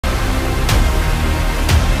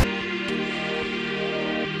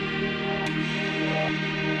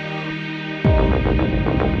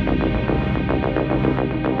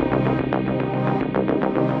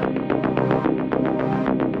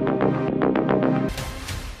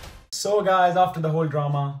So guys, after the whole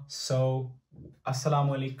drama,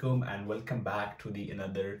 assalamu alaikum and welcome back to the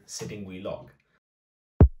another sitting vlog.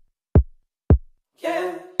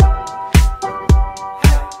 Yeah.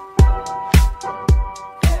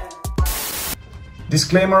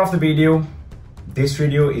 Disclaimer of the video, this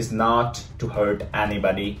video is not to hurt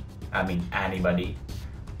anybody. Anybody.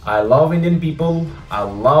 I love Indian people, I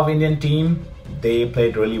love Indian team, they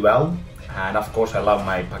played really well, and of course I love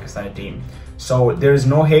my Pakistani team. So there is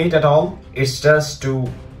no hate at all, it's just to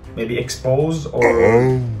maybe expose or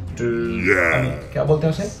to क्या बोलते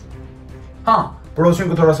हैं उसे? हाँ, पड़ोसियों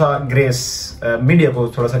को थोड़ा सा grace, media को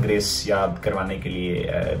थोड़ा सा ग्रेस याद करवाने के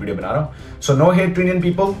लिए वीडियो बना रहा हूँ. So no hate to Indian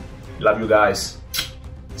people, love you guys.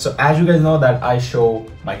 So as you guys know that I show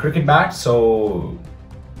my cricket bat, so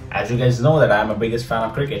as you guys know that I am a biggest fan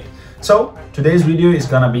of cricket. So today's video is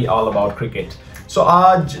gonna be all about cricket. So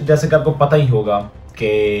आज जैसे कि आपको पता ही होगा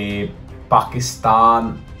कि Pakistan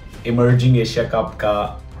emerging Asia cup का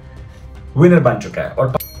winner बन चुका है और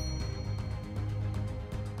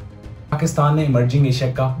पाकिस्तान ने इमर्जिंग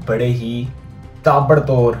एशिया कप बड़े ही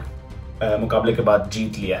ताबड़तोड़ मुकाबले के बाद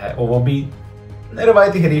जीत लिया है और वो भी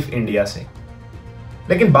रिवायती हरीफ इंडिया से.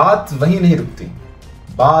 लेकिन बात वहीं नहीं रुकती,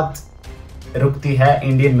 बात रुकती है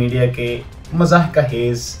इंडियन मीडिया के मजाक का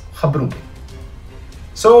हेज खबरों पे.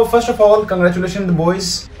 So first of all congratulation the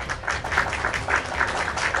boys.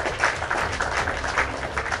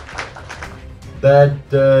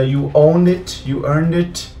 That you owned it, you earned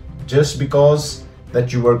it just because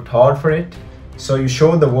that you worked hard for it. So you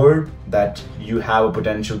showed the world that you have a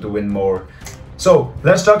potential to win more. So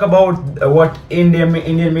let's talk about what Indian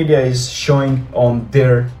media is showing on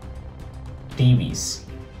their TVs.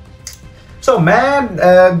 So मैं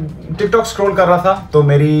TikTok scroll कर रहा था तो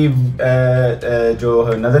मेरी जो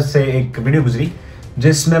नज़र से एक वीडियो गुजरी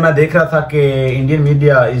जिसमें मैं देख रहा था कि Indian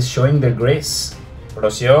media is showing their grace.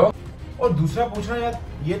 पड़ोसियों. और दूसरा पूछना यार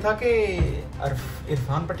ये था कि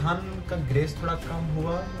इरफान पठान का ग्रेस थोड़ा कम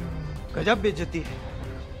हुआ. गजब बेइज्जती है.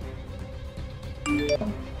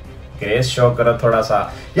 ग्रेस शो करो थोड़ा सा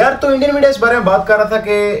यार. तो इंडियन मीडिया इस बारे में बात कर रहा था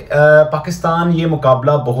कि पाकिस्तान ये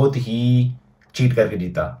मुकाबला बहुत ही चीट करके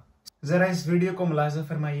जीता. जरा इस वीडियो को मुलाहिजा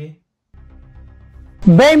फरमाइए.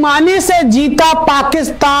 बेईमानी से जीता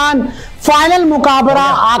पाकिस्तान, फाइनल मुकाबला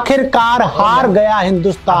आखिरकार हार गया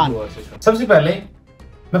हिंदुस्तान. सबसे पहले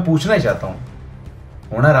मैं पूछना ही चाहता हूं,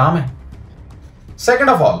 होना राम है. सेकंड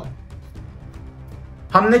ऑफ ऑल,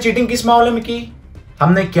 हमने चीटिंग किस मामले में की,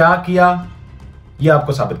 हमने क्या किया, ये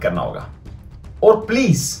आपको साबित करना होगा. और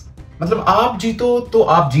प्लीज मतलब आप जीतो तो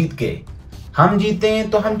आप जीत के, हम जीते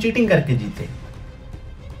तो हम चीटिंग करके जीते.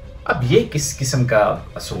 अब ये किस किस्म का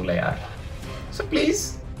असूल है यार. So please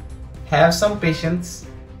have some patience,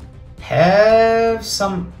 have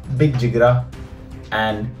some big जिगरा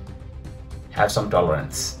and have some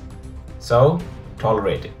tolerance. So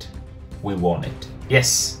tolerate it. We want it.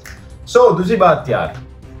 Yes. So दूसरी बात यार,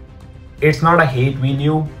 it's not a hate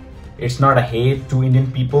video, it's not a hate to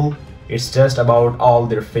Indian people, it's just about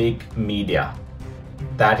all their fake media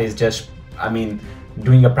that is just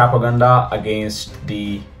doing a propaganda against the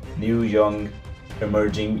new young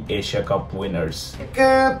emerging Asia Cup winners. एक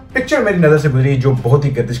picture मेरी नज़र से गुजरी जो बहुत ही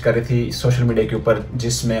गर्दिश कर रही थी सोशल मीडिया के ऊपर,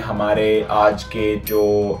 जिसमें हमारे आज के जो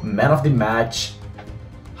मैन ऑफ द मैच,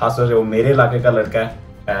 खासतौर से वो मेरे इलाके का लड़का है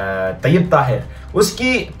तैयब ताहिर,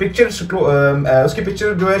 उसकी पिक्चर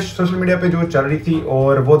जो है सोशल मीडिया पे जो चल रही थी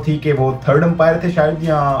और वो थी कि वो थर्ड अंपायर थे शायद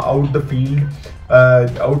या आउटफील्ड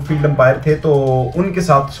अंपायर थे. तो उनके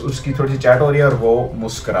साथ उसकी थोड़ी सी चैट हो रही है और वो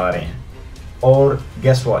मुस्कुरा रहे हैं. और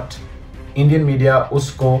गेस व्हाट, इंडियन मीडिया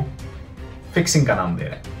उसको फिक्सिंग का नाम दे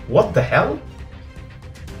रहा है. What the hell?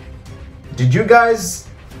 Did you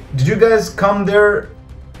guys come there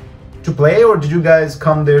to play or did you guys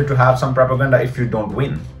come there to have some propaganda if you don't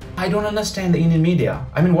win? I don't understand the Indian media.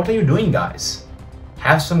 What are you doing guys?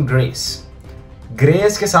 Have some grace.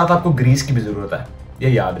 Grace के साथ आपको Greece की भी जरूरत है, ये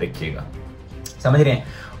याद रखिएगा. समझ रहे हैं?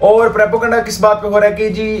 और प्रोपेगेंडा किस बात पे हो रहा है कि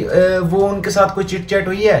जी वो उनके साथ कोई चिट चैट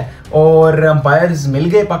हुई है और अंपायर्स मिल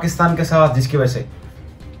गए पाकिस्तान के साथ, जिसकी वजह से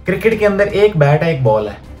क्रिकेट के अंदर एक बैट है एक बॉल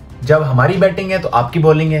है. जब हमारी बैटिंग है तो आपकी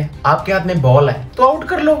बॉलिंग है, आपके हाथ में बॉल है तो आउट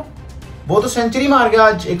कर लो. वो तो सेंचुरी मार गया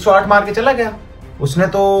आज, 108 मार के चला गया. उसने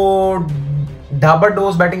तो ढाबर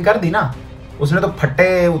डोज बैटिंग कर दी ना, उसने तो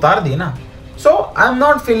फट्टे उतार दिए ना. सो I am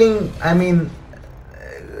not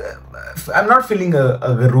feeling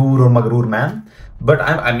a गरूर और मगरूर man. But I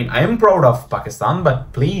am proud of Pakistan, but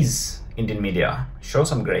please, Indian media, show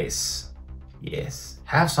some grace. Yes,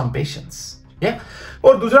 have some patience. Yeah.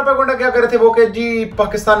 और दूसरा प्रोपेगेंडा क्या कर रहे थे वो कि जी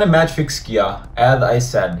पाकिस्तान ने मैच फिक्स किया, as I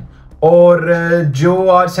said. और जो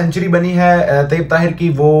आज सेंचुरी बनी है तैयब ताहिर की,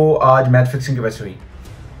 वो आज मैच फिक्सिंग की वजह से हुई.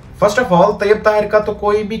 First of all Tayyab Tahir का तो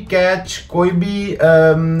कोई भी कैच, कोई भी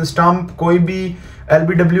स्टंप, कोई भी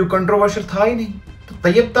LBW कंट्रोवर्शियल था ही नहीं। तो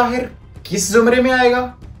तैयब ताहिर किस जुमरे में आएगा?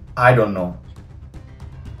 I don't know.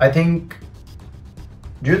 I think,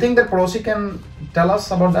 do you think that पड़ोसी can tell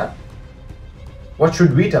us about that? What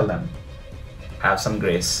should we tell them? Have some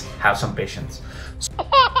grace, have some patience.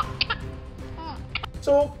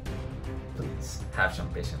 So please have some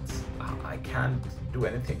patience. I can't do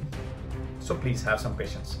anything. So please have some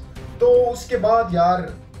patience. तो उसके बाद यार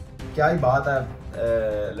क्या ही बात है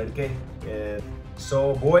लड़के। So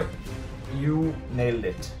boy, you nailed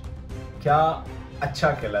it. क्या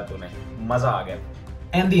अच्छा खेला तूने, मजा आ गया।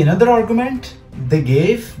 And the another argument they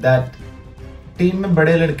gave that team में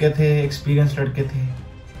बड़े लड़के थे, एक्सपीरियंस लड़के थे।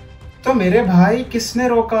 तो मेरे भाई किसने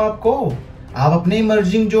रोका आपको? आप अपने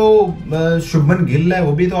इमर्जिंग जो शुभमन गिल है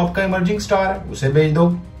वो भी तो आपका इमर्जिंग स्टार है, उसे भेज दो।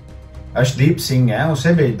 अर्शदीप सिंह है,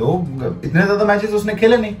 उसे भेज दो। इतने ज्यादा मैचेस उसने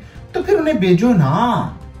खेले नहीं, तो फिर उन्हें भेजो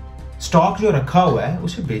ना। स्टॉक जो रखा हुआ है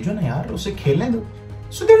उसे भेजो ना यार, उसे खेलने दो।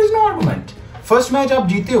 So there is no argument. First match आप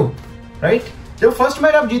जीते हो, राइट? जब फर्स्ट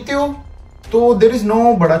मैच आप जीते हो तो देयर इज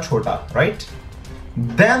नो बड़ा छोटा, राइट?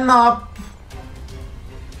 देन आप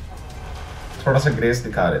थोड़ा सा ग्रेस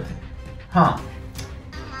दिखा रहे थे। हाँ,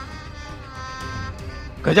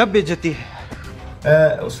 गजब बेइज्जती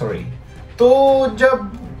है। सॉरी। तो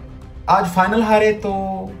जब आज फाइनल हारे तो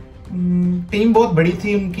टीम बहुत बड़ी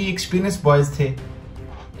थी, उनकी एक्सपीरियंस बॉयज थे।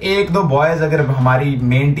 एक दो बॉयज अगर हमारी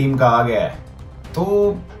मेन टीम का आ गया है तो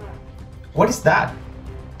व्हाट इज दैट?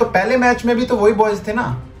 तो पहले मैच में भी तो वही बॉयज थे ना,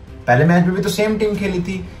 पहले मैच में भी तो सेम टीम खेली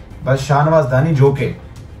थी। बस शाहनवाज दानी जो के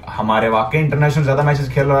हमारे वाकई इंटरनेशनल ज्यादा मैचेस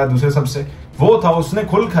खेल रहा है दूसरे सबसे, वो था, उसने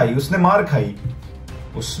खुल खाई, उसने मार खाई,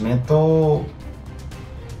 उसमें तो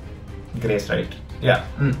ग्रेस, राइट? या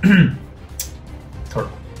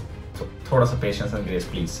थोड़ा सा पेशेंस एंड ग्रेस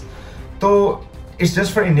प्लीज। तो it's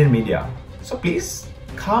just for Indian media, so please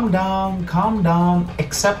calm down,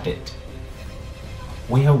 accept it.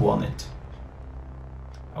 We have won it,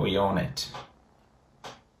 we own it,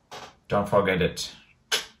 don't forget it.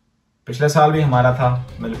 पिछले साल भी हमारा था,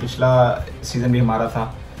 मतलब पिछला सीजन भी हमारा था,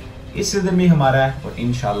 इस सीजन भी हमारा है, और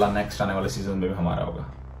इंशाल्लाह नेक्स्ट आने वाले सीजन में भी हमारा होगा।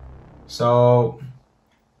 So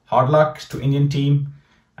hard luck to Indian team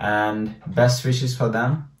and best wishes for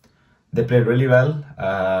them. They played really well.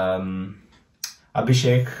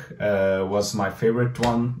 Abhishek was my favorite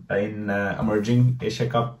one in emerging Asia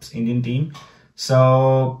Cup's Indian team. So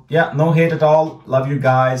yeah, no hate at all. Love you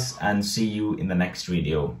guys and see you in the next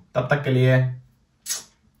video. Tab tak ke liye,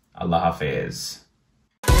 Allah Hafiz.